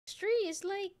is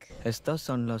like... Estos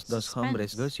son los dos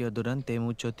hombres gocio durante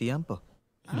mucho tiempo.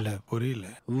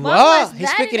 Wow,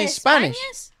 he's speaking in Spanish.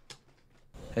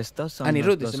 Estos son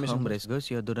los dos hombres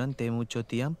gocio durante mucho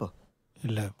tiempo.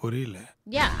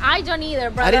 Yeah, I don't either,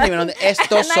 brother. I didn't even know.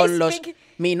 Estos son los...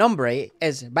 Mi nombre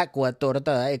es Ecuador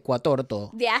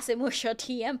todo. De hace mucho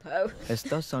tiempo.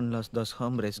 Estos son los dos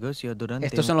hombres gocio durante...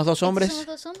 ¿Estos son los dos hombres? ¿Estos son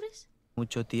los dos hombres?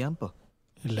 Mucho tiempo.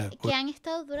 ¿Que han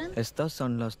estado durante? Estos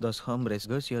son los dos hombres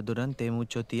gocio durante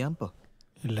mucho tiempo.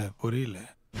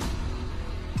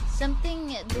 Something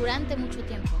durante mucho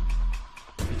tiempo.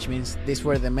 Which means these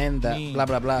were the men that blah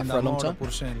blah blah for a long time.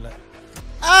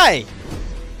 ¡Ay!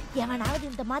 எவனாவது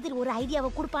இந்த மாதிரி ஒரு ஐடியாவை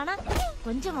கொடுப்பானா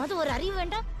கொஞ்சமாவது ஒரு அறிவு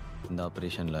வேண்டாம் இந்த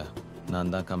ஆபரேஷன்ல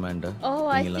நான் தான் commander Oh,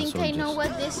 I think I know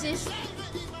what this is.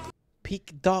 Peak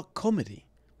dark comedy.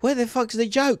 Where the fuck's the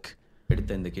joke?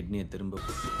 எடுத்த இந்த கிட்னியை திரும்ப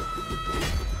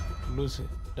லூசு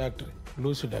டாக்டர்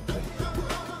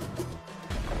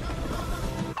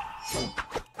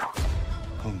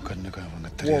அவன் கண்ணுக்கு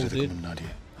அவங்க தெரியறதுக்கு முன்னாடி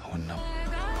அவன்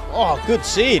Oh, good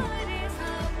scene.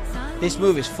 This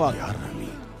movie is fun.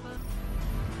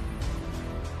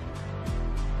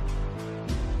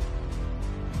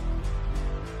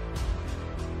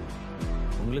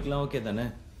 உங்களுக்குலாம் ஓகே தானே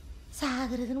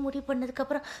சாகுறதுன்னு முடிவு பண்ணதுக்கு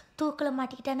அப்புறம் தூக்கல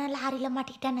மாட்டிக்கிட்டானே லாரியில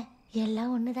மாட்டிக்கிட்டானே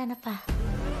எல்லாம் ஒண்ணுதானப்பா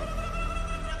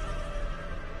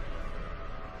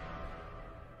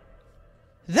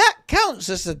That counts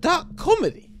as a dark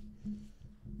comedy.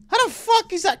 How the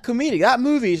fuck is that comedic? That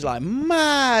movie is like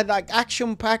mad, like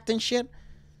action packed and shit.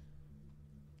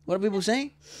 What are people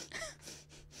saying?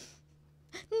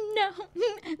 No,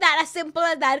 not as simple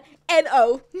as that.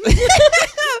 N-O.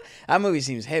 That movie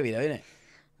seems heavy though, isn't it?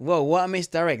 Whoa, what a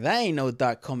misdirect. That ain't no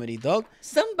dark comedy, dog.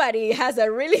 Somebody has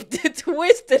a really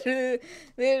twisted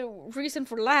reason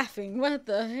for laughing. What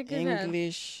the heck is that?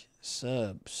 English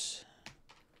subs.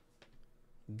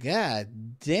 God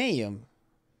damn.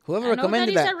 Whoever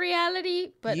recommended that that. is a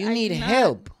reality, but you need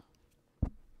help.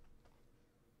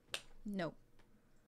 No.